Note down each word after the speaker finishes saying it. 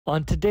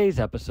On today's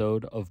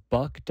episode of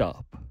Bucked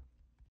Up.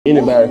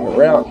 Anybody can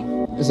rap.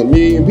 There's a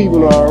million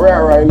people on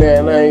rap right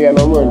now and I ain't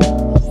got no money.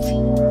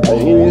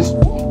 Like, these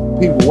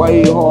people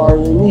way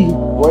harder than me,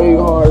 way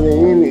harder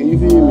than any, you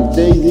feel me,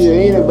 Jay-Z or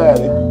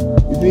anybody.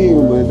 You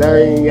feel me, but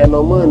they ain't got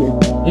no money.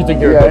 You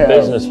think you're a good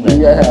businessman?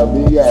 You gotta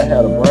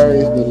have the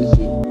brains for this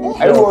shit.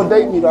 I don't want to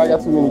date me though, I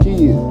got too many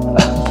kids.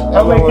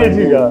 How many kids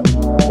you got?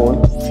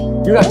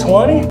 20. You got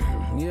 20?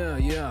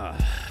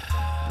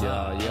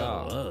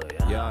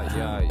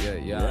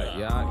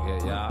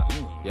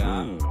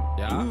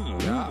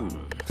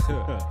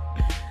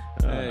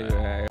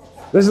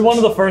 This is one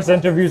of the first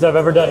interviews I've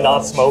ever done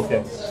not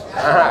smoking.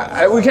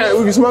 We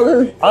can smoke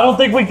here? I don't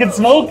think we can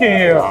smoke in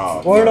here.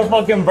 We're in a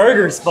fucking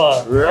burger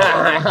spot.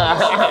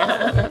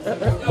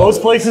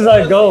 Most places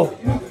I go,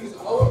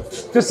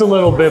 just a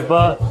little bit,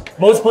 but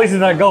most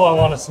places I go, I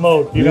want to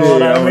smoke. You know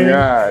what I mean?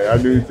 Yeah,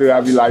 I do too.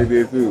 I be like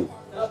this too.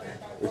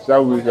 It's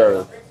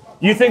so.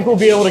 You think we'll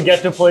be able to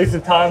get to a place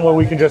in time where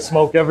we can just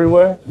smoke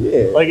everywhere?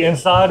 Yeah. Like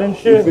inside and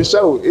shit? For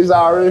sure. It's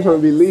already gonna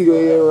be legal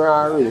here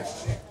around here.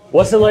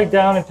 What's it like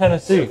down in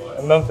Tennessee,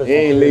 in Memphis? It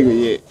ain't legal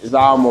yet. It's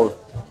almost.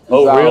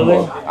 Oh, really?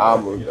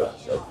 Almost.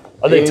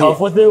 Are they tough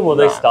with it? Will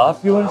they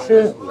stop you and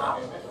shit?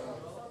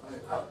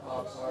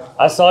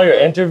 I saw your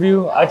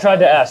interview. I tried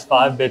to ask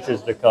 5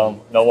 bitches to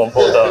come. No one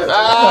pulled up.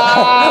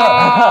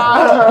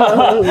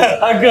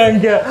 I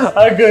couldn't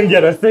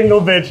get a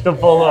single bitch to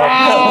pull up.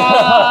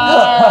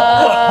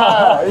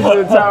 You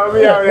should have told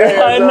me out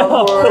there. I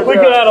know. We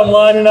could have them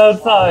lining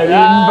outside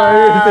eating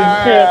burgers and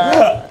shit.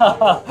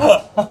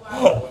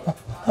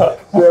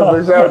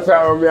 For sure,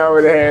 telling me I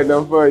would have had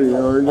them for you.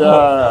 Oh,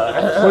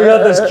 God. We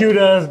got this cute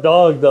ass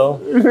dog though.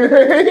 You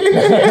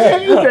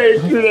say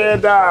cute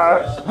ass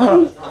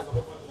dog.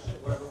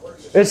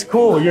 It's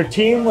cool. Your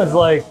team was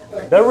like,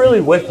 they're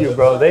really with you,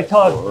 bro. They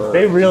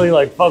really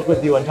like fuck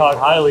with you and talk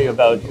highly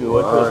about you,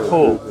 which was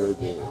cool.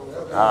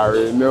 I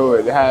already know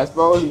it. How it's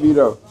supposed to be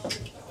though.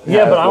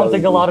 Yeah, but I don't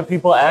think a lot of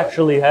people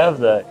actually have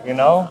that, you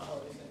know?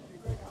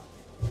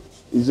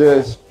 It's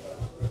just,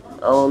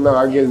 I don't know.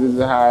 I guess this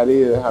is how it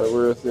is, how the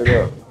world set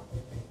up.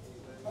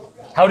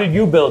 How did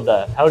you build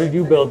that? How did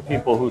you build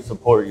people who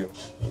support you?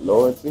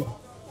 Loyalty, you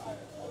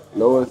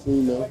know.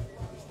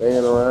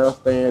 Staying around,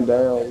 staying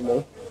down, you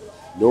know.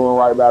 Doing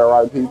right by the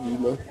right people, you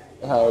know.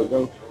 That's how it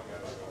goes.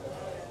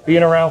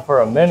 Being around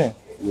for a minute.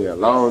 Yeah,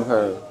 long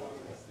time.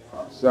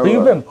 So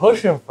you've been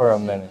pushing for a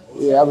minute.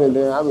 Yeah, I've been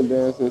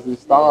doing since it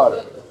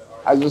started.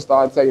 I just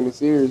started taking it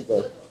serious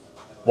though.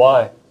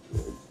 Why?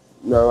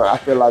 I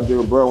feel like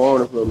the bro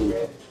wanted for me.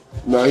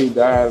 He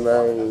died,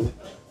 man.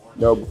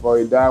 Before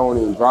he died, I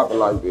wasn't even dropping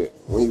like that.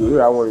 When he was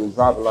here, I wasn't even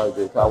dropping like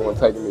that because I wasn't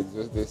taking it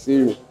just that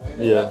serious.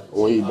 Yeah.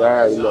 When he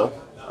died,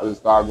 I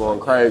just started going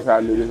crazy. I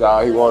knew this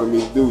all he wanted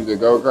me to do was to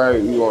go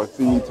crazy. He wanted to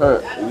see me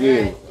turn.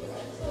 Yeah.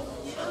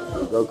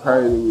 Go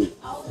crazy with it.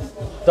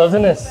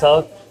 Doesn't it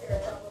suck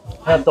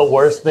that the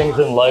worst things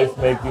in life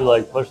make you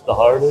like push the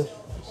hardest?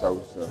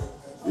 So.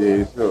 Yeah,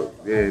 it sucks.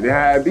 Yeah, that's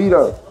how it be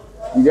though.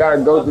 You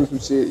gotta go through some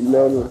shit,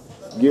 to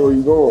get where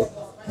you going.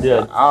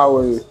 Yeah. I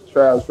always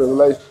trial and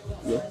tribulation.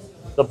 Yeah.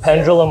 The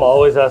pendulum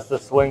always has to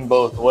swing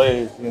both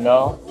ways,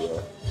 Yeah.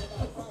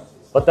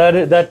 But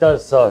that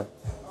does suck.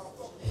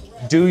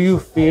 Do you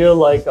feel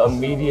like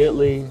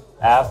immediately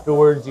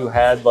afterwards you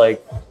had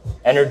like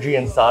energy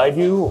inside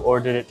you, or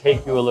did it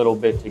take you a little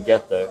bit to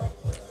get there?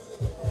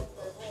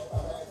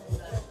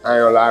 I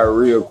ain't gonna lie,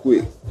 real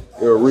quick.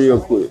 It was real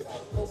quick.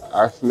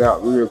 I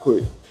snapped real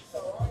quick.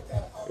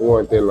 It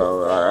wasn't that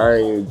long. I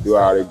ain't even do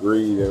all that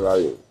greed and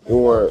like it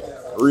wasn't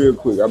real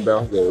quick. I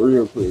bounced that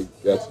real quick.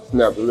 Just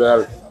snapped it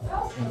out.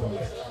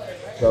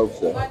 So.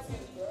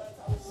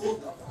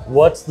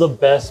 What's the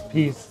best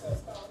piece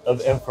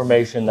of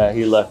information that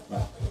he left you?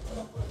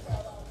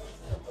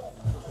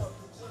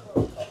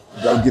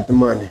 Go get the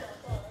money.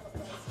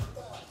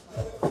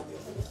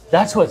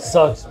 That's what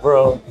sucks,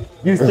 bro.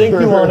 You think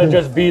you want to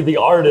just be the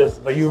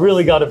artist, but you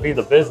really got to be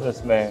the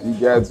businessman. You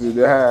got to. You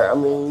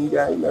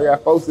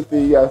got folks to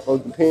feed. You got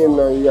folks to depend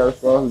on. You got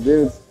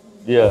responsibilities.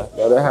 Yeah.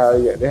 That's how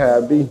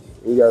it be.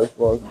 You got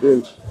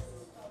responsibilities.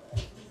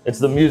 It's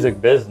the music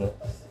business.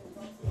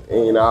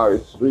 And all the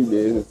street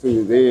business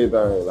too. It's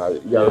everything.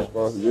 Like you got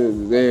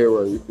responsibilities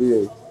everywhere. You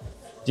feel me?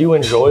 Do you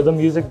enjoy the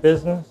music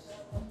business?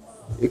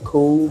 It's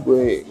cool,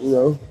 but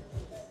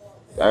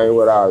that ain't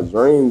what I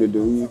dreamed to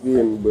do. You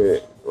feel me?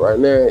 But right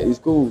now, it's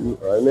cool.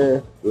 Right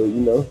now, but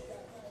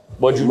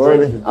What'd you money,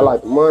 dream to do? I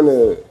like the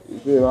money. You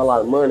feel me? I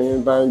like money.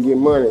 Anything get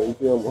money. You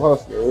feel me? I'm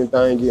hustling.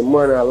 Anything get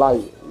money, I like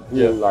it. You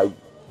feel me? Like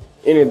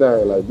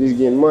anything, like this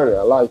getting money,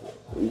 I like it.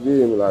 You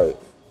feel me? Like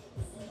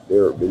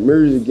the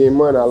music getting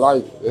money, I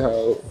like it. That's how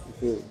you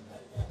feel me?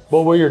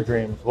 What were your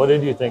dreams? What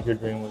did you think your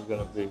dream was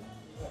gonna be?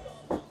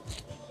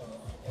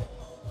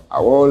 I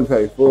wanted to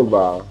play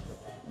football,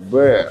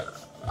 but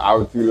I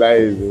was too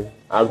lazy.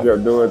 I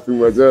kept doing too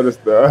much other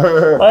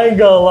stuff. I ain't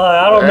gonna lie,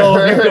 I don't know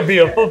if you could be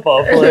a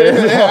football player.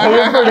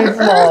 You're pretty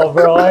small,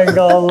 bro, I ain't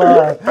gonna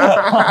lie.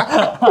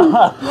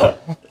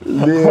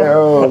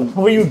 Yeah,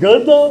 Were you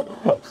good though?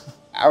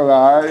 I was like,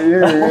 all right,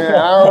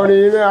 yeah, I don't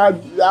even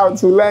know. I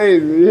was too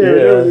lazy. Yeah,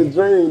 it was a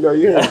dream, though.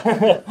 Yeah,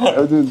 it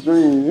was a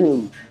dream. You hear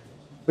me?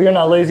 But you're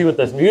not lazy with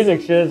this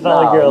music shit. It's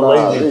not like you're a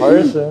lazy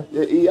person.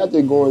 I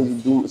just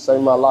going to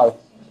save my life.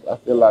 I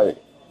feel like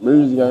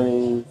music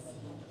ain't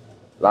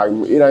like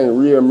it ain't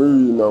real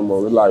music no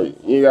more. It's like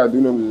you ain't gotta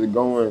do nothing, just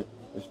go and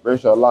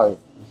express your life.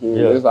 You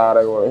feel me? That's all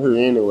they want to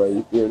hear anyway.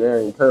 You feel me? They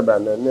don't even care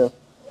about nothing else.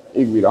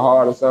 It could be the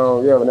hardest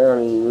song ever. They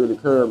don't even really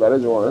care about it.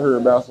 They just want to hear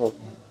about some.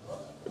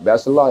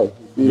 That's the life.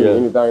 You feel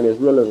me? Anything that's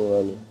relevant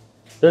right now.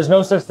 There's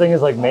no such thing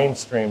as like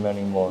mainstream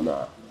anymore.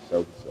 Nah,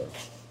 so.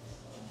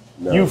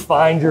 No. You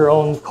find your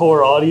own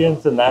core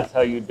audience, and that's how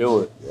you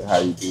do it. Yeah, how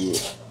you do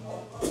it.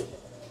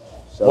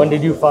 So, when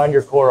did you find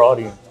your core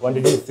audience? When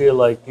did you feel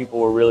like people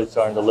were really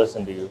starting to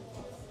listen to you?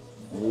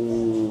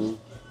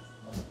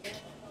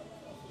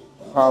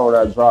 Probably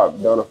when I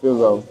dropped Donna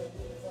Fizzle.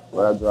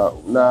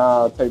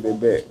 I'll take that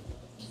back.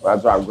 When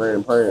I dropped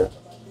Grand Praying.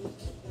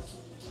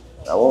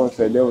 I want to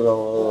say that was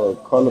on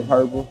Color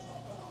Purple.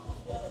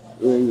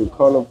 It was either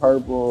Color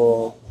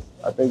Purple,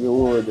 I think it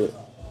was the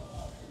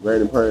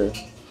Grand Praying.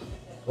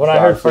 When I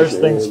heard First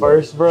Things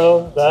First,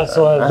 bro, that's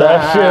when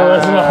that shit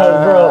was my,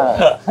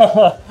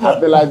 bro. I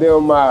feel like they were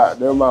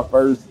my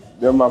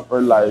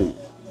first like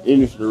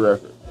industry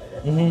record.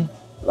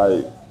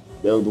 Like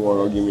they was the one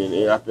gonna give me an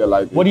ear. I feel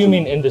like. What do you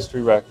mean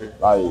industry record?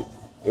 Like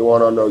it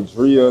wasn't on no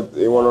drill.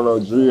 It wasn't on no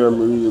drill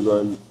music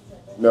or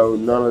no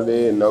none of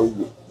that. No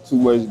too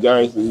much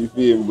gangster. You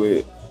feel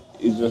me?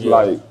 But it's just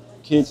like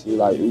kitschy.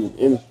 Like it was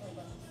industry.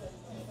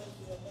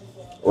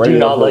 Do you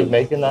not like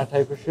making that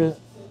type of shit?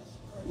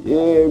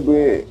 Yeah,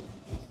 but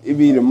it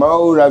be the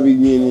mode I be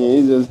getting in.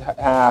 It's just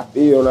how I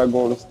feel when I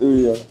go in the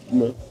studio, you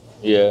know?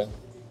 Yeah.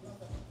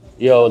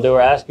 Yo, they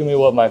were asking me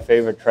what my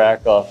favorite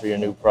track off of your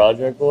new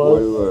project was.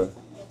 What it was?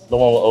 The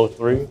one with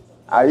 03.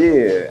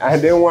 Yeah. I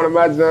did one of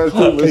my Johns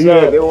too, for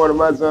sure. They one of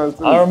my Johns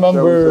too. I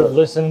remember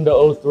listening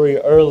to 03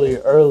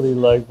 early,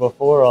 like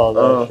before all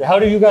that shit. How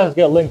did you guys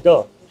get linked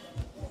up?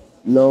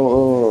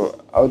 No,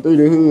 I was through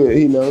the hood,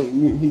 you know,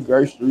 he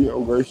Gray Street,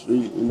 on Gray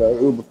Street, you know,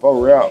 it was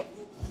before rap.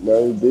 No,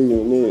 he was bigger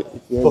than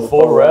it.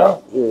 Before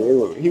rap?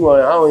 Yeah, he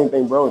wasn't. I don't even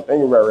think bro was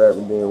thinking about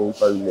rapping then when we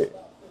first met.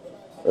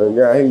 And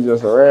yeah, he was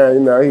just around. You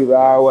know, he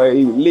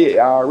was lit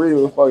already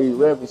before he was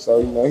rapping. So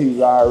you know, he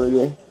was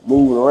already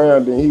moving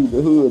around. Then he was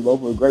the hood,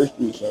 both on Great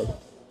Street. So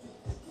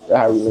that's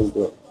how we linked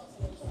up.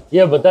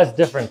 Yeah, but that's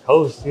different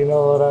coasts. You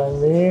know what I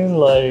mean?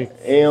 Like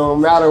it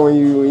don't matter when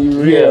you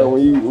real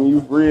when you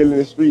real in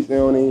the streets. It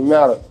don't even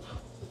matter.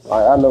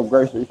 Like I know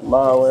Great Street from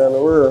all around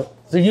the world.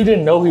 So you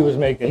didn't know he wasn't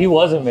making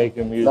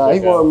music. Nah, he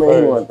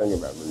wasn't thinking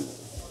about music.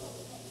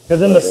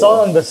 Because in the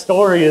song, the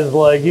story is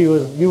like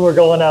you were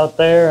going out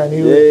there and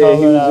he was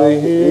coming out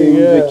here. We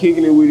was just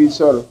kicking it with each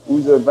other. We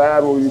was just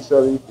vibing with each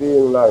other. You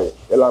feel me?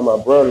 Like they're like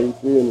my brother. You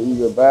feel me? We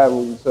just vibing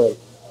with each other.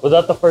 Was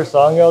that the first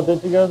song y'all did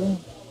together?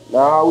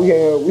 Nah, we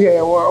had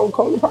one on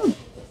Color Purple.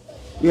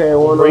 We had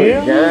one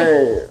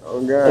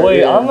on Gang.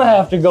 Wait, I'm gonna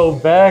have to go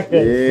back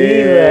and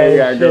see that. Yeah, you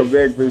gotta go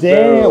back for sure.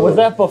 Damn, was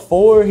that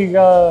before he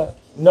got?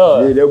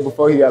 No. Yeah, that was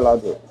before he got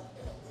locked up.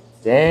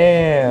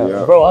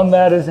 Damn, bro, I'm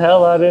mad as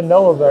hell. I didn't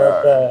know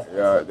about that.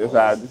 Yeah,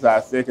 this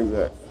our second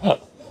that.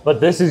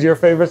 But this is your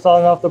favorite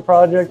song off the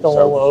project, the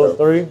one with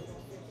 03?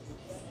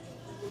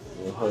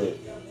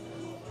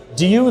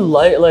 Do you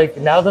like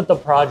now that the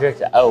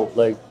project's out,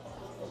 like,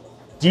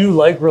 do you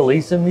like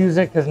releasing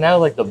music? Because now,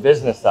 like, the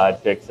business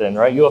side kicks in,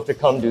 right? You have to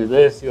come do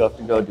this. You have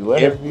to go do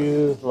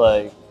interviews,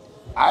 like.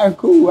 It's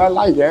cool. I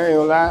like it. I ain't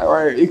gonna lie.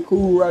 Right, it's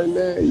cool right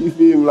now. You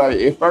feel me? Like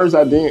at first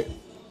I didn't.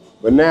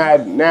 But now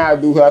I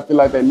do. I feel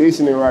like they're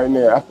listening right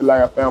now. I feel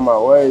like I found my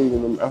way.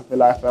 I feel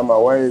like I found my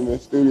way in the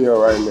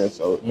studio right now.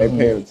 So they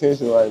paying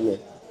attention right now.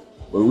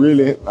 But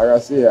really, like I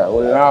said,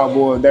 when it all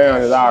boils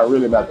down, it's all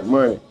really about the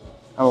money.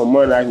 How much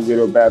money I can get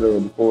up out of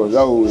it before it's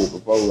over with,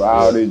 before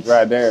all this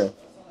dry down.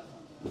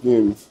 You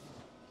feel me?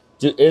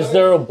 Is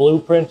there a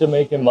blueprint to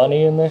making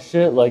money in this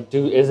shit? Like,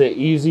 is it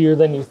easier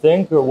than you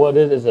think, or what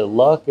is it?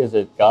 Luck? Is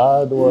it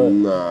God? What?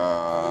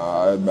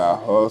 Nah, it's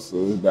about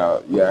hustle. It's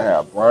about you gotta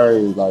have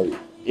brains. Like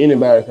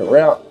anybody can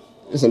rap.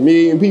 There's 1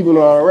 million people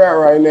know how to rap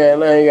right now,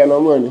 and I ain't got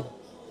no money.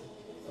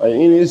 Like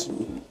it's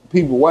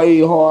people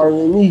way harder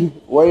than me,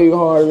 way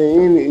harder than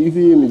any. You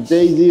feel me?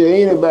 Jay-Z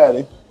or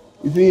anybody.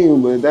 You feel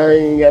me? But they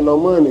ain't got no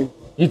money.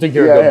 You think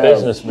you're a good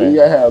businessman? You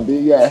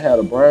gotta have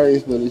the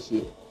brains for this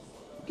shit.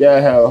 You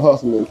gotta have a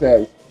hustle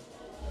mentality.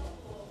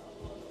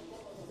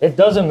 It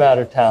doesn't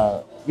matter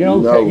talent. You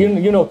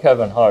know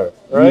Kevin Hart,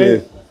 right?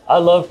 Yes. I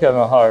love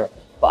Kevin Hart,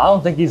 but I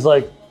don't think he's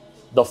like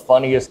the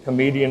funniest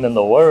comedian in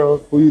the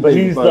world. Who you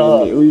think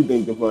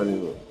the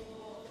funniest is?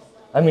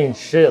 I mean,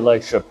 shit,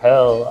 like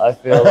Chappelle, I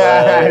feel like.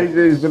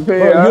 Chappelle.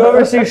 Bro, you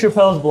ever see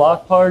Chappelle's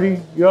Block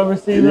Party? You ever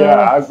see that?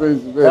 Yeah, I see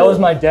Chappelle. That was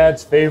my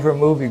dad's favorite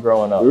movie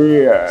growing up.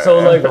 Yeah. So,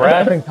 like,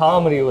 rap and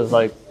comedy was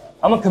like,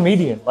 I'm a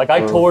comedian. Like,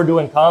 I tour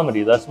doing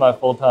comedy. That's my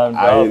full-time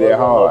job. They're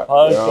hard.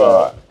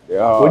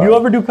 Would you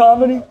ever do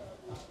comedy?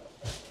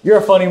 You're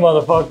a funny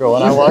motherfucker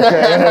when I watch your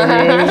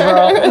interviews,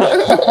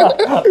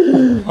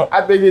 bro.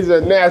 I think it's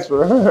just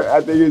natural.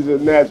 I think it's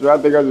just natural. I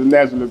think I'm just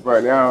naturally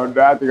funny.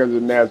 I think I'm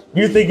just natural.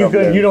 You think you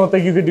could? You don't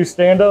think you could do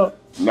stand up?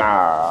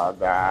 Nah.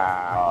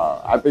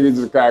 I think it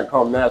just gotta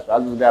come natural. I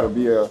just gotta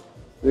you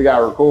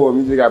gotta record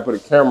me. You just gotta put a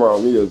camera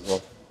on me or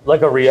something.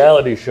 Like a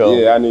reality show.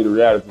 Yeah, I need a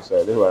reality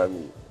show. That's what I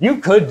need. You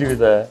could do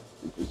that.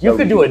 You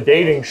could do a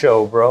dating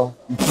show, bro.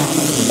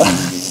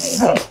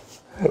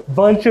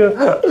 Bunch of. You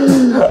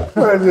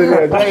could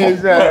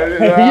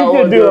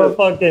do a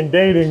fucking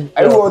dating show.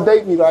 Hey, who won't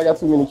date me though? I got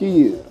too many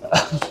kids.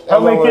 How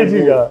many kids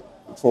you got?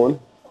 20.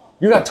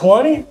 You got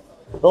 20?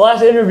 The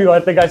last interview, I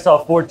think I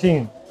saw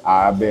 14.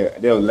 I bet.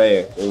 That was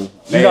last. You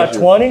got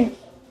 20?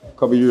 A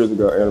couple years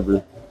ago,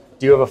 interview.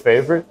 Do you have a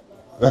favorite?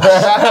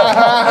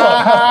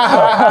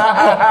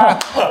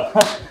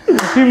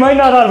 He might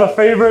not have a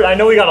favorite. I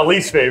know we got a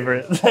least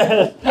favorite.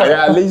 I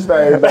got a least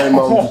favorite thing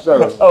on for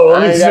sure. Oh,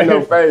 I ain't got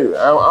no favorite.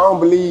 I don't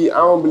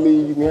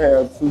believe you can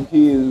have 2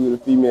 kids with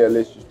a female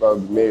unless you're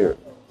supposed to be married.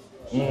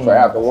 So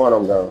after one,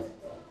 I'm gone.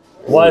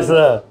 Why is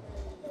that?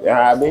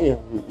 Yeah, I been.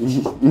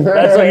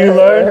 That's what you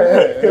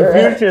learned?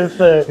 Confucius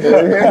said.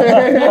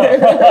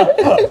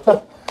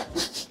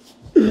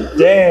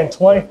 Damn,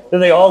 20. Do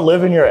they all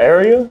live in your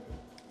area?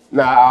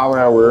 Nah, all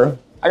around world.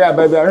 I got a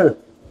baby out here.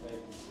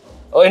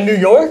 Oh, in New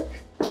York?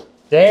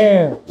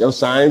 Damn. Your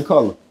same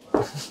color.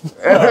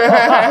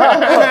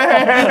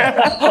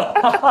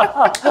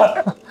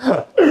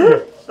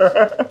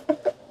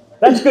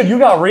 That's good. You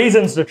got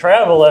reasons to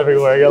travel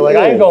everywhere. You're like,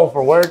 I ain't going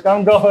for work.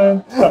 I'm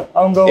going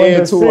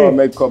to see. I'll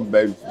make a couple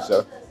babies for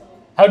sure.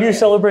 How do you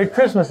celebrate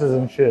Christmases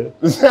and shit?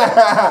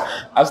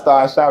 I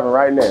start shopping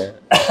right now.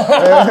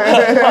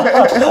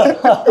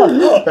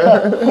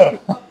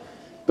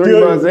 3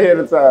 months ahead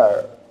of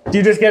time. Do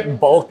you just get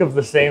bulk of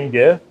the same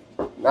gift?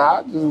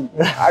 Nah,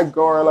 I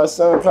go around like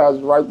sometimes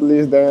just write the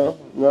list down.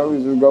 You know,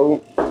 we just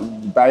go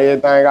buy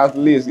everything off the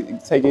list,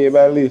 take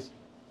everybody's list.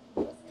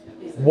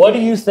 What do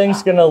you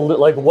think's gonna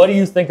what do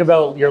you think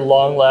about your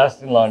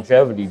long-lasting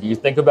longevity? Do you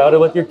think about it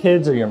with your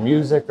kids or your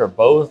music or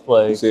both?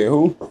 Like, you said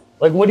who?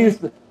 Like, what do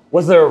you?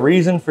 Was there a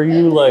reason for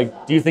you?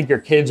 Like, do you think your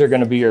kids are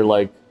gonna be your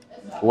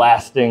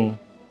lasting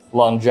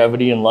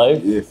longevity in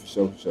life? Yeah, for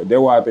sure, for sure. That's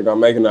why I think I'm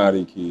making all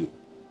these kids.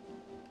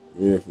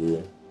 Yeah, for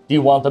real. Do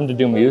you want them to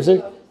do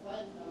music?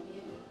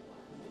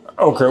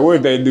 I don't care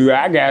what they do.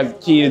 I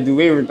got kids do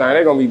everything.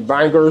 They're gonna be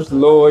bankers,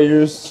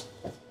 lawyers.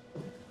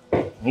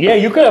 Yeah,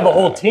 you could have a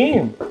whole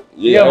team.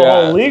 You have a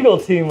whole legal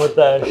team with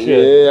that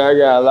shit. Yeah, I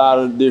got a lot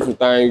of different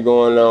things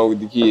going on with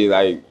the kids,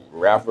 like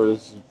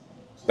rappers,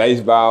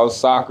 baseball,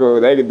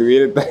 soccer. They can do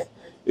anything.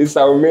 It's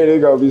so many.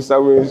 There's gonna be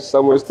so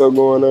much stuff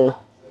going on.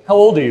 How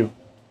old are you?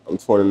 I'm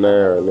 29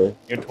 right now.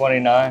 You're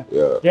 29?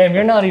 Yeah. Damn,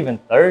 you're not even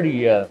 30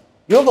 yet.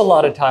 You have a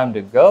lot of time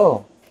to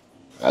go.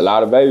 A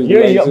lot of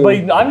babies.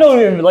 But I'm not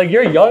even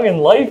you're young in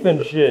life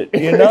and shit.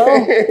 You know?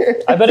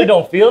 I bet it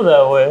don't feel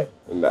that way.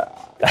 Nah.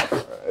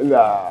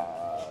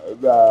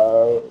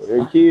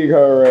 Your kid come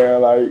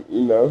around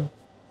you know.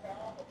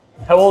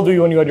 How old were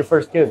you when you had your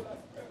first kid?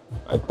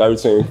 Like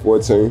 13,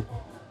 14.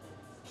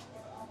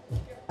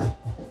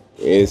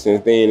 And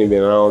since then, it's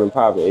been on and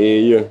popping every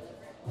year.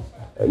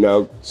 You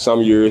know,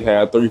 some years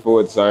had 3,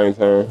 4 at the same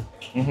time.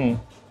 Mm-hmm.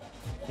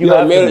 You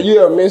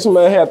ever met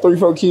somebody had 3,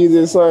 4 kids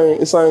in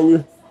the same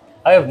year?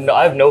 I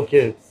have no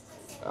kids.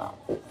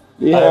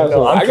 Yeah,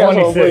 I'm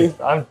 26.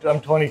 I'm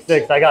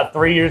 26. I got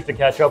 3 years to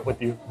catch up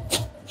with you.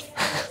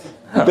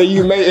 But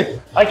you made it.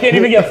 I can't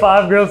even get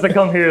 5 girls to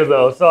come here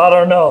though, so I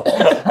don't know.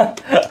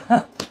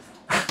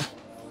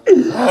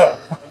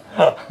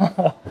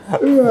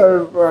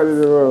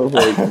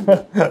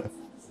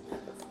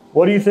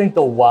 What do you think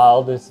the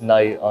wildest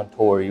night on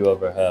tour you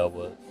ever had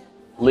was?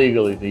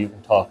 Legally, that you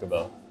can talk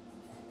about.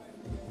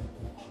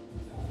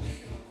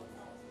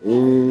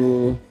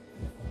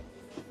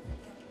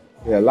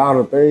 Yeah, a lot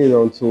of things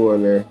on tour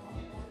there.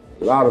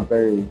 A lot of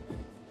things.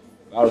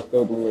 A lot of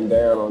stuff that went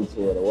down on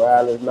tour. The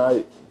wildest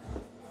night.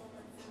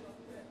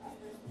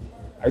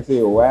 I say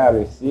the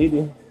wildest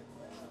city.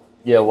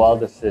 Yeah,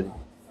 wildest city.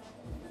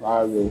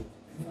 Probably.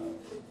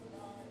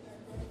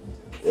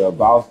 Yeah,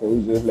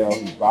 Boston. We just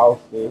left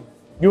Boston.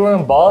 You were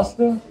in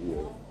Boston?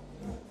 Yeah.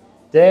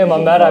 Damn,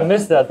 I'm mad I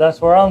missed that. That's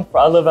where I'm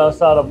from. I live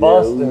outside of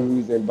Boston. Yeah, we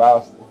was in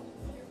Boston.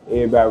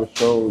 Everybody was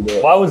strong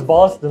there. Why was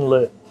Boston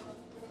lit?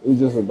 It was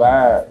just a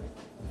vibe.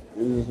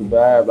 It was just a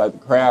vibe. Like the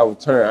crowd would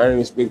turn. I didn't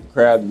expect the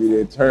crowd to be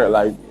there turn.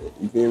 Like,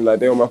 you feel me? Like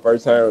they were my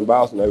first time in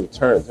Boston. They would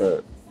turn.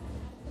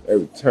 They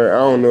would turn. I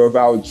don't know if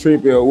I was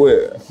trippy or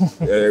what.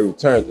 Yeah, they would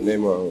turn to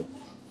them on.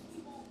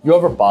 You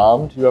ever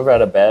bombed? You ever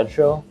had a bad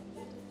show?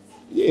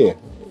 Yeah.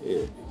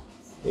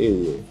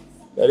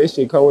 Now, this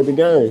shit come with the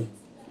game.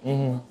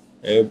 Mm-hmm.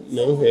 And, you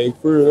know, hey,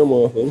 free them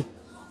motherfuckers.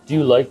 Do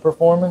you like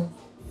performing?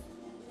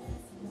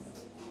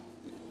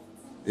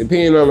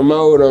 Depending on the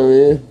mode I'm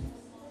in.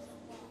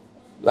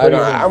 Like,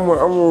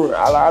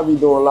 I be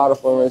doing a lot of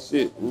fun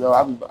shit. You know,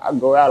 I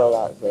go out a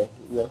lot, so,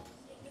 you know.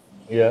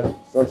 Yeah.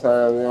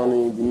 Sometimes it don't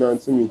even do nothing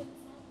to me.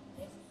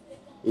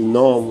 It's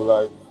normal,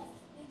 like.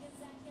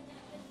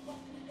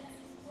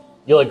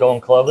 You like going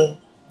clubbing?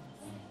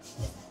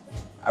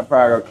 I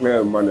probably go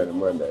club Monday to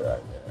Monday right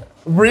now.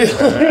 Really?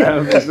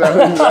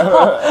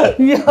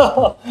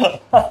 Yo.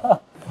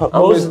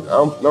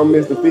 I'm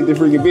Mr. 50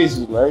 freaking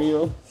bitches, man, you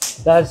know?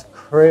 That's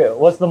crazy.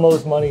 What's the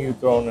most money you've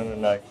thrown in a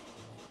night?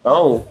 I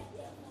don't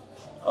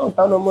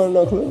throw no money in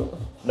no club.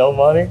 No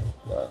money?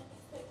 Nah.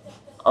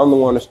 I'm the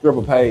one the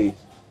stripper pays.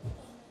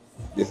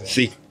 It's a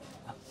secret.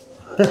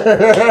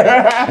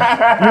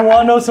 You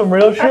want to know some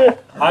real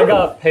shit? I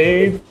got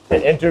paid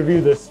to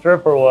interview the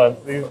stripper once.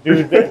 These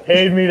dudes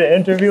paid me to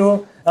interview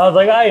him. I was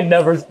like, I ain't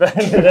never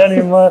spending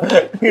any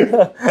money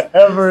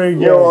ever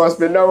again. You don't want to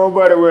spend no more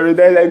money with it.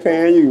 They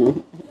paying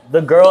you.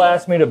 The girl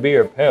asked me to be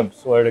her pimp,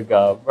 swear to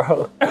God,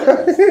 bro.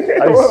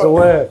 I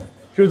swear.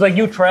 She was like,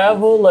 you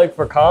travel, like,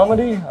 for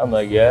comedy? I'm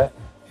like, yeah.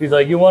 She's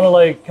like, you want to,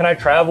 like, can I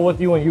travel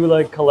with you and you,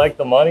 like, collect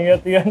the money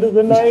at the end of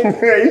the night?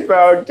 You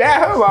felt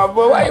down, my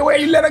boy. Where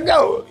you let her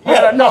go? You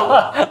let her know.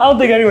 I don't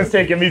think anyone's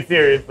taking me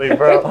seriously,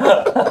 bro.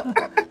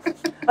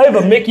 I have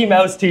a Mickey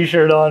Mouse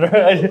t-shirt on,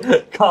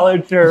 right?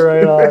 Collared shirt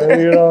right on.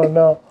 You don't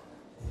know.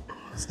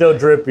 Still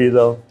drippy,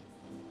 though.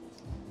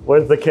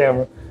 Where's the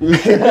camera?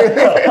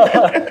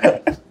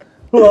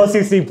 Who else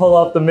you see pull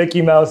off the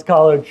Mickey Mouse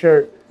collared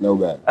shirt?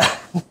 Nobody.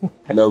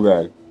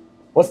 Nobody.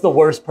 What's the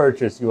worst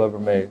purchase you ever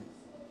made?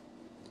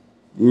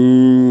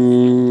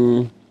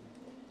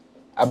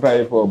 I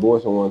paid for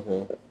abortion one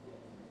time.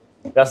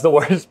 That's the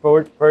worst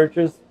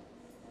purchase?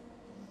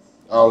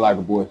 I don't like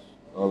abortion.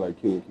 I don't like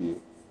killing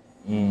kids.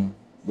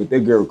 But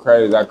that girl was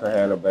crazy. I couldn't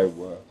have no baby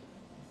boy.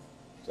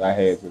 So I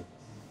had to.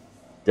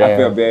 Damn. I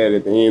felt bad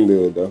at the end of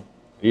it, though.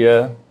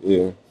 Yeah?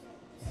 Yeah.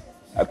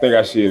 I think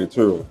I shared it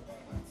too.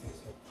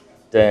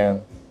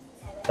 Damn.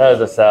 That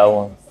is a sad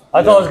one.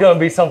 I thought it was gonna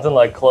be something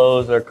like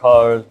clothes or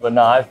cars, but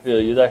nah, I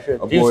feel you. That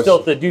shit. Do you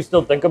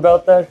still think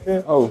about that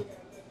shit? Oh.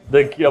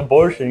 The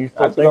abortion, you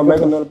still I think I'll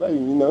make another baby,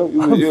 you know?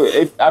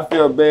 I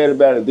feel bad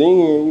about it then,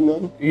 you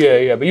know?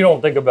 Yeah, but you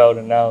don't think about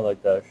it now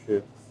like that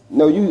shit.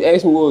 No, you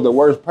asked me what was the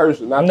worst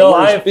person, not the No,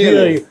 worst I feeling.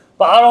 feel you.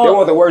 But I don't. They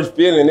want the worst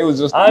feeling. It was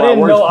just I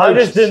didn't know. I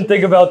just didn't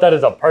think about that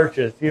as a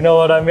purchase. You know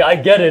what I mean? I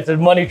get it. It's a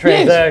money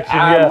transaction.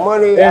 Yes, yeah,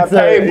 money. I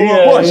paid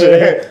for abortion.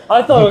 Yeah.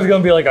 I thought it was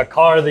gonna be like a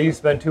car that you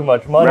spend too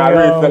much money on. I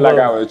really feel like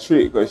I was a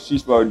trick because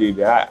she's supposed to do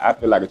that. I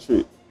feel like a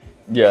trick.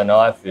 Yeah, no,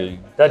 I feel you.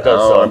 That does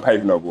suck. I don't pay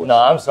for no abortion. No,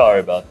 I'm sorry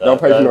about that. Don't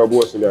pay for no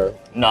abortion, though.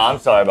 No, I'm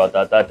sorry about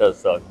that. That does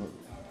suck.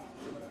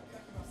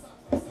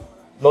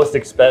 Most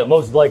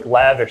like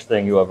lavish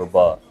thing you ever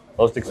bought.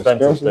 Most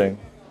expensive thing.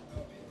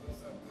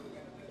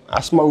 I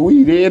smoke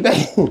weed every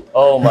day.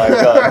 Oh my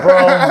God, bro.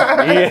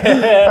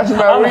 Yeah.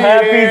 I'm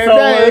happy so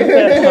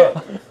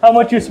much. How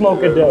much you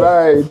smoke a day?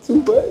 Like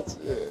 2 bucks.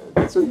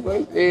 2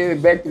 bucks. Yeah,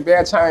 back to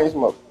back chain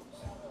smoke.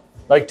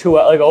 Like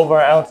over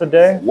an ounce a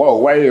day? Whoa,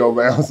 way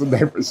over an ounce a day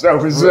for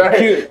sure.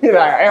 You know,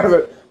 I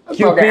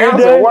smoke an QP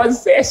ounce in one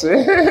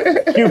session.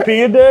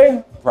 QP a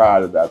day?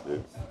 Proud about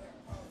this.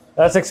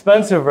 That's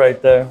expensive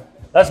right there.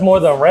 That's more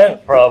than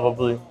rent,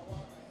 probably.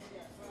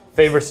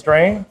 Favorite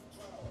strain?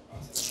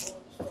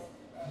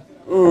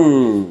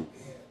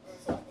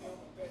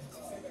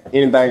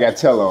 Anything got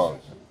Tello on.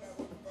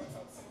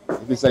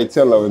 If you say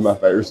Tello, is my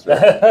favorite strain.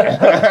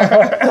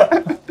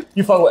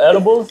 You fuck with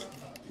edibles?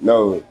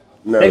 No.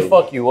 They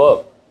fuck you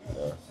up.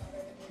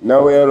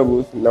 No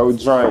edibles, no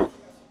drink,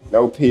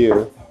 no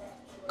pill.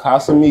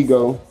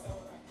 Casamigo,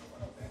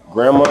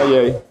 Grand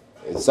Marnier,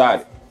 and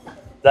Sadi.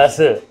 That's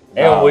it.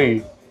 And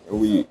weed. And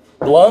weed.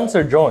 Blunts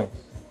or joints?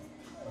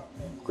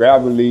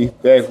 Grab a leaf,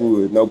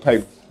 backwood, no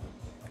paper.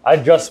 I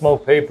just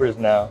smoke papers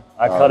now.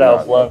 I cut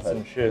out blunts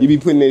and shit. You be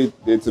putting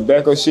the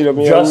tobacco shit up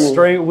in your Just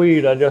straight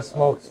weed. I just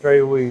smoke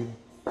straight weed.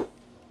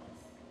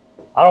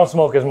 I don't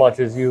smoke as much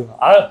as you.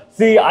 I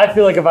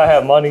feel like if I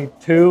had money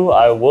too,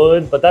 I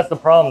would. But that's the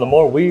problem. The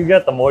more weed you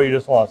get, the more you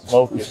just want to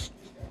smoke it.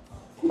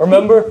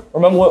 Remember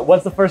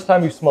what's the first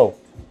time you smoked?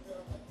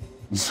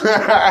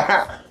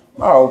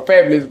 My whole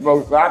family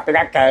smokes, so I think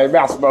I came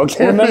out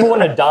smoking. Remember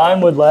when a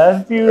dime would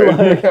last you?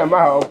 Like,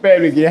 my whole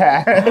family get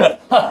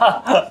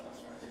high.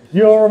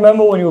 You don't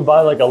remember when you would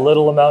buy like a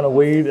little amount of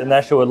weed and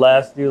that shit would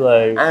last you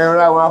like... I don't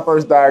know, when I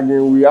first started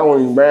getting weed, I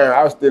wasn't even buying.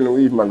 I was stealing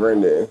weed from my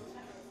granddad.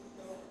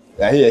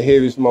 Like, he a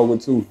heavy smoker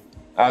too.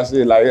 I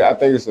said, like, I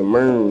think it's a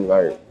moon.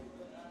 Like,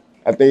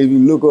 I think if you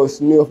look up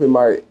sniff, it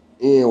might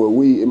end with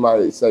weed. It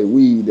might say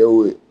weed. They're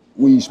with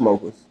weed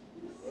smokers.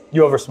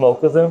 You ever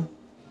smoke with him?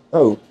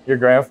 Oh. Your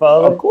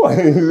grandfather? Of course.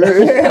 OG.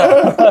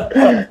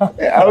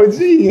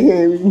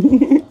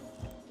 You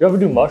ever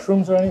do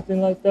mushrooms or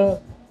anything like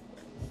that?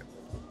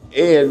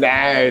 Yeah, it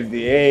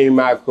ain't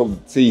my cup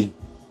of tea.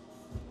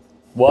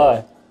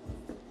 Why?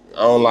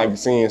 I don't like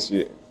seeing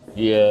shit.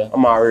 Yeah.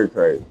 I'm already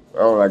crazy. I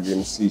don't like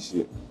getting to see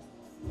shit.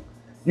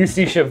 You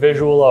see shit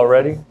visual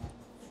already?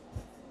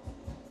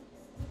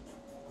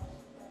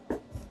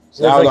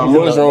 So I was on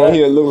mushroom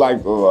here, look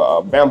like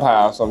a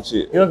vampire or some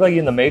shit. You look like you're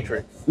in the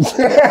Matrix. He's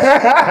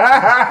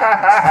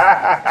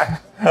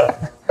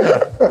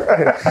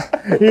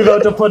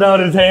about to put out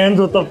his hands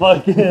with the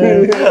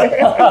fucking...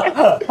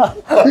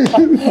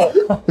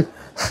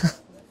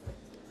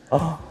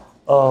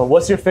 Oh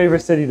What's your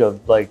favorite city to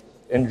like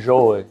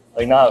enjoy?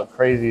 Like not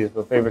crazy,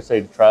 but favorite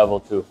city to travel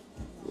to?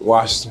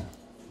 Washington,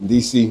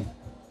 D.C.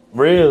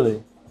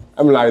 Really?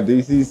 I'm like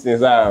D.C.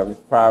 since I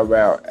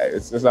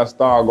started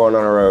going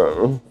on the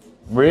road.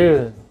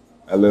 Really?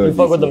 I love You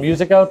fuck DC. with the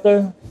music out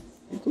there?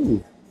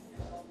 Cool.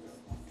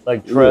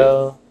 Like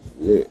Trell,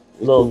 Yeah.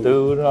 Lil Cool.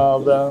 Dude and all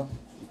them?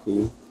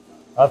 Cool.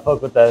 I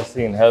fuck with that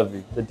scene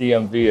heavy, the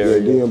DMV Yeah,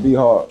 area. DMB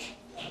hard.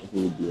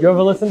 You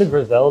ever listen to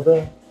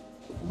Griselda?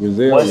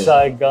 Brazil. West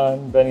Side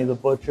Gun, Benny the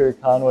Butcher,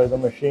 Conway the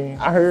Machine?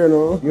 I heard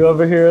them. You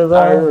ever hear of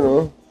that? I heard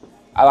them.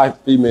 I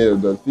like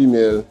females though.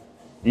 Females.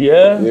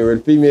 Yeah? Yeah,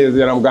 with females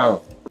that I'm gone.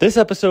 This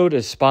episode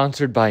is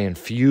sponsored by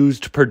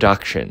Infused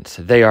Productions.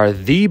 They are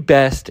the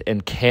best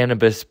in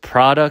cannabis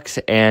products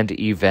and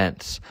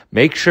events.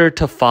 Make sure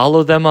to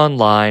follow them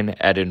online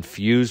at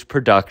Infused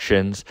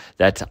Productions.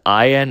 That's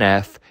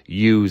INFUZED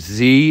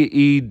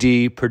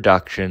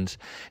Productions.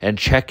 And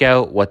check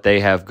out what they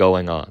have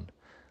going on.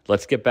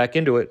 Let's get back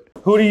into it.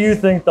 Who do you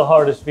think the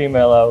hardest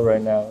female out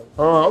right now is?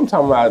 I'm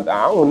talking about,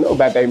 I don't know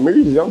about their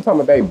music. I'm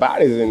talking about their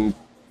bodies and.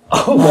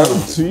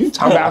 So you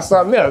talking about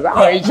something else?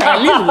 I ain't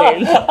trying to listen to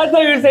it. I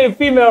thought you were saying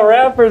female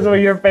rappers were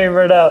your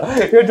favorite out.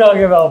 You're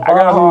talking about I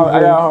got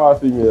bodies. hard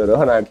female though.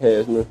 Her name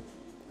Cashmere.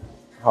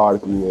 Hard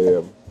female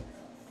ever.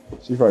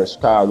 She from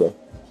Chicago.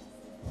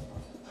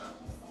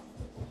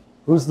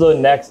 Who's the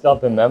next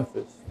up in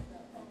Memphis?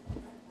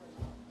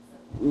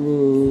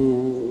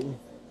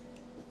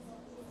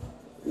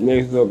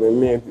 Next up in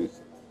Memphis.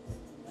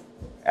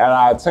 At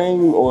our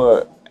team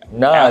or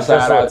Nah, outside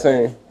just our like,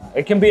 team?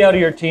 it can be out of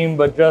your team,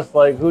 but just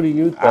like, who do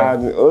you think?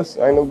 Us.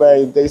 Ain't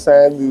nobody, they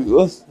signed to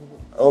us.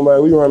 Oh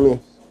man, we run this.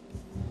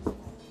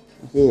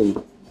 You feel me?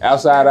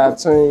 Outside our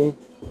team.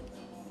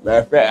 Matter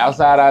of fact,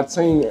 outside our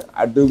team,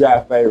 I do got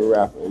a favorite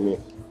rapper in there.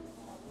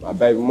 My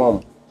baby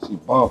mama. She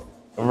bumping.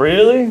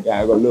 Really?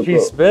 Yeah, I go look She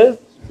up.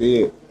 spit?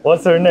 Yeah.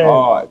 What's her name?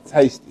 Hard,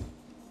 tasty.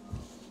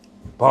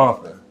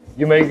 Bumping.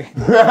 You make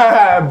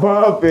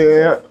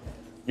Bumping.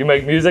 you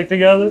make music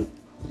together?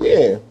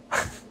 Yeah.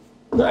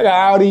 I got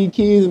all these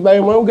kids,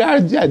 baby. We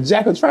got a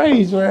jack of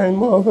trades around,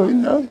 motherfucker, you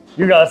know?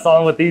 You got a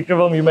song with each of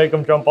them? You make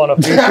them jump on a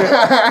feature?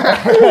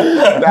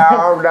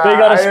 Nah, They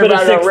gotta spit a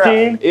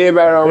 16? Everybody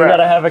don't You rap.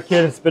 gotta have a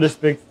kid and spit a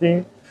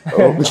 16?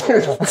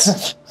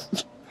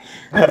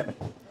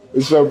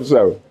 It's up,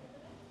 so.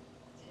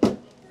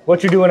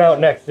 What you doing out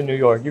next in New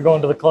York? You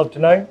going to the club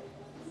tonight?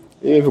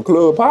 Yeah, if a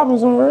club popping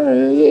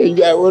somewhere, yeah, you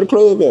got where the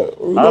club at.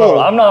 Where we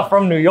going? I'm not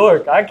from New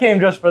York. I came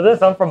just for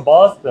this. I'm from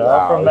Boston.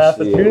 I'm from Oh,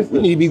 Massachusetts. shit.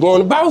 We need to be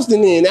going to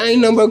Boston then. I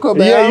ain't nothing but a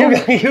couple Yeah,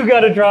 hours. you got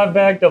to drive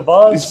back to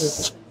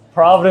Boston.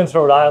 Providence,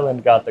 Rhode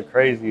Island got the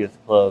craziest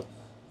clubs.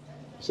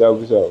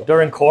 So.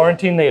 During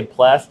quarantine, they had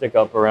plastic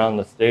up around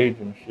the stage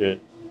and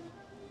shit.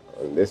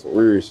 That's some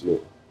weird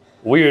shit.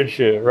 Weird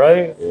shit,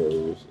 right? Yeah,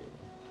 weird shit.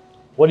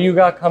 What do you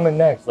got coming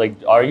next? Like,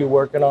 are you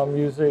working on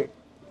music?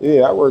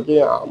 Yeah, I work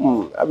in.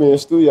 I be in the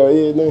studio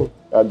every day.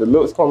 The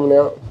looks coming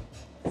out.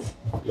 You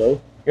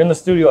know? You're in the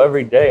studio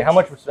every day. How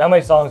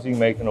many songs do you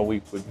make in a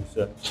week, would you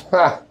say?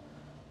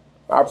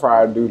 I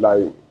probably do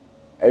like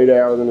 8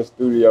 hours in the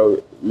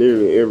studio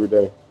literally every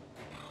day.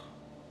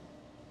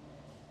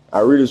 I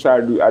really try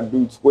to do, I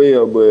do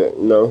 12, but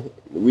you know,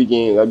 the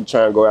weekends I be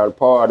trying to go out and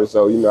party,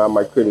 so you know, I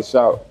might cut it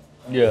short.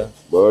 Yeah.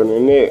 But other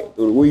than that,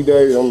 through the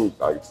weekdays, I'm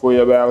like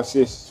 12 hours,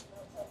 6.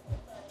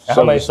 And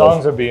how many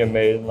songs are being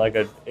made in like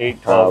an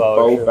 8, 12 hour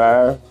 4, shift?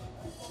 5.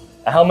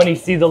 How many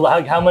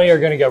how many are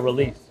gonna get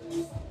released?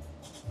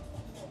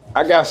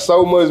 I got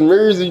so much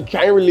music, you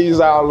can't release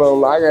all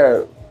of them. I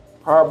got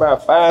probably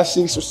about 5,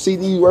 6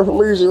 CDs worth of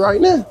music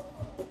right now.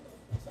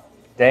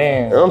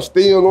 Damn. And I'm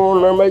still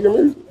going there making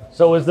music.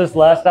 So is this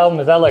last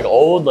album, is that like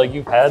old? Like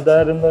you've had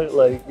that in the,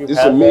 like you've It's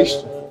had a that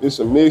mixture. in It's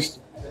a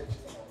mixture.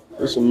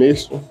 It's a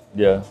mixture.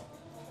 Yeah.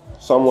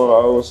 Some are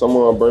old, some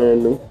are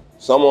brand new.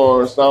 Some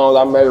are songs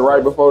I made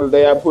right before the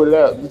day I put it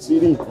out, the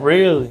CD.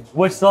 Really?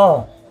 Which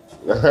song?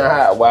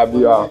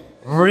 YBR.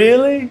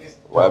 Really?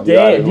 YBR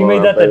Damn, you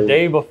made that the baby.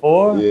 day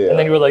before? Yeah. And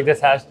then you were like, this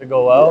has to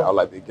go Yeah, I out?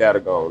 like the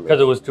category. Because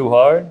it was too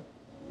hard?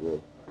 Yeah.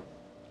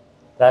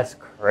 That's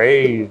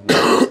crazy.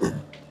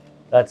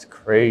 That's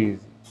crazy.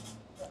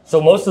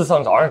 So most of the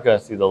songs aren't gonna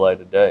see the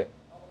light of day.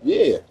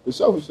 Yeah, for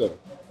sure, for sure.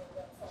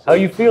 How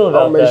you feel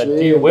about make that? sure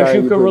Do you wish everything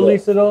you you could put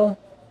release it all?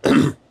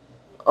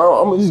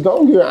 I'm just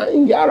gonna get. I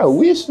ain't got a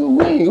wish for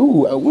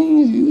win.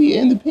 We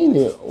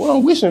independent. What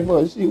I'm wishing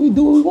for, shit, we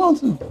do what we want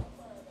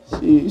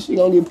to. She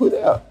gonna get put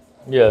out.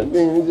 Yeah.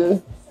 Then it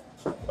just,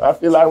 I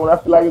feel like when I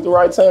feel like it's the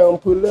right time,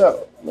 put it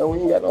out. No, we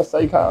ain't got no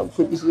say call.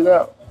 Put this shit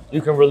out.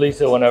 You can release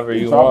it whenever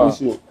you Drop want. this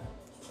shit.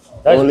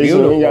 That's We ain't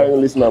beautiful. gotta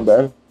listen no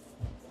better.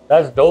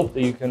 That's dope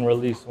that you can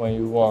release when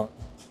you want.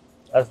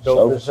 That's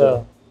dope So, as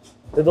hell.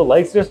 Did the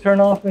lights just turn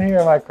off in here?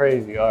 Am I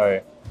crazy? All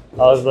right. I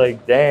was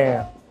like,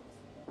 damn.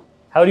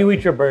 How do you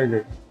eat your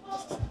burger?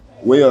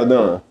 Well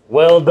done.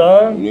 Well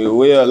done? Yeah,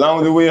 well, as long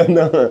as it's well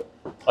done.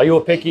 Are you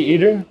a picky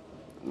eater?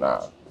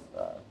 Nah,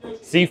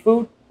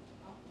 Seafood?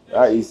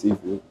 I eat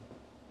seafood.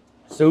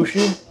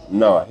 Sushi?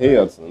 No,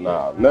 hell to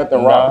no.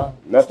 Nothing Nah. raw.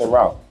 Nothing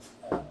raw.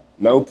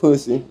 No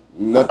pussy,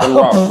 nothing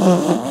wrong.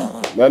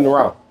 Nothing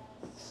wrong.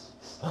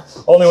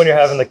 Only when you're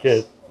having the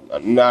kid.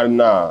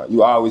 Nah.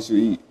 You always should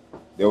eat.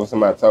 That was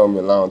somebody told me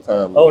a long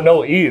time ago. Oh,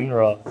 no eating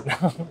raw.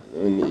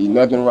 And eat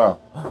nothing wrong.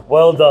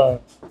 Well done.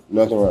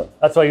 Nothing wrong.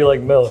 That's why you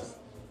like MILFs.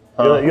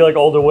 Huh? You like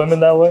older women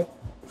that way?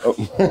 Oh.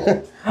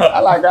 I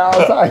like all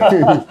types.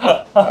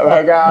 I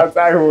like all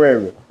types of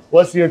women.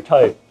 What's your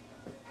type?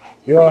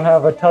 You don't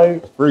have a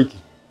type? Freaky.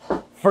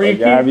 Freaky?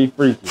 You gotta be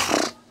freaky.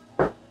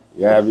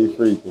 You gotta be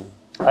freaky.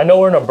 I know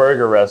we're in a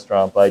burger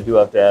restaurant, but I do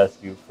have to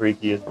ask you,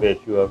 freakiest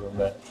bitch you ever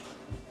met.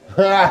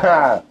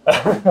 I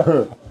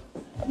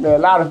met a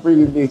lot of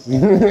freaky bitches.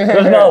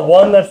 There's not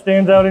one that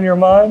stands out in your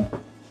mind?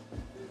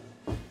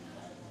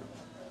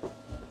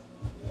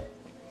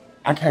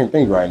 I can't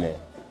think right now.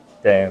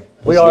 Damn.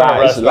 We are in a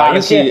restaurant. A lot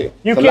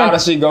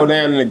of shit go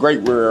down in the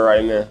great world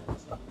right now.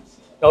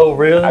 Oh,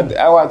 really?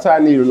 I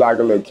need like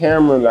a little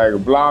camera, like a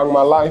vlog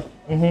my life.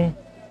 Mm-hmm.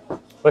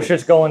 But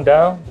shit's going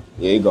down?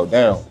 Yeah, it go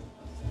down.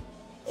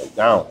 Go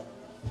down.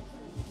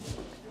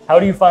 How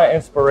do you find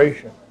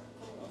inspiration?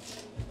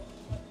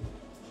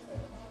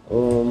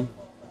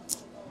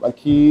 My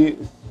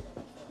kids,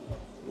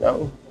 you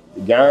know,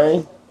 the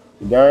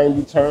game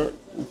be turned,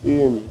 you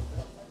feel me?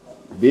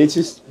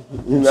 Bitches,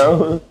 you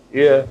know?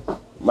 Yeah.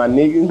 My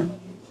niggas.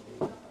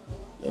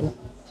 Yeah.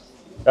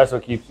 That's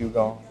what keeps you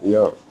going.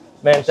 Yeah.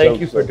 Man, thank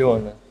you for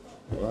doing this.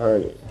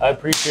 100. I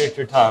appreciate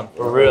your time.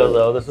 For real,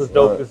 though. This was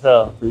dope as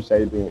hell.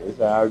 Appreciate it. It's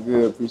all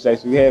good.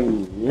 Appreciate you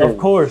having me. Yeah. Of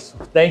course.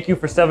 Thank you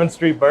for 7th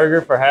Street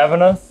Burger for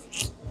having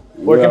us.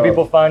 Where can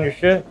people find your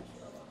shit?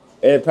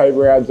 Ed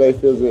Paper out, J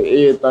Fizzle,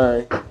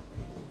 everything.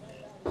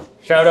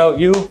 Shout out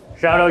you.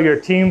 Shout out your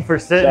team for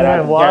sitting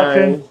and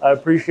watching. Gang. I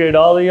appreciate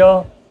all of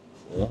y'all.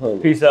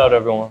 Peace out,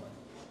 everyone.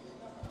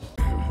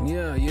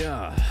 Yeah.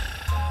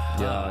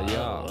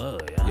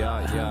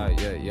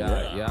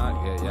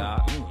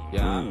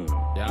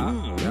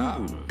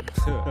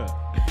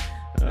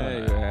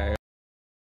 Hey.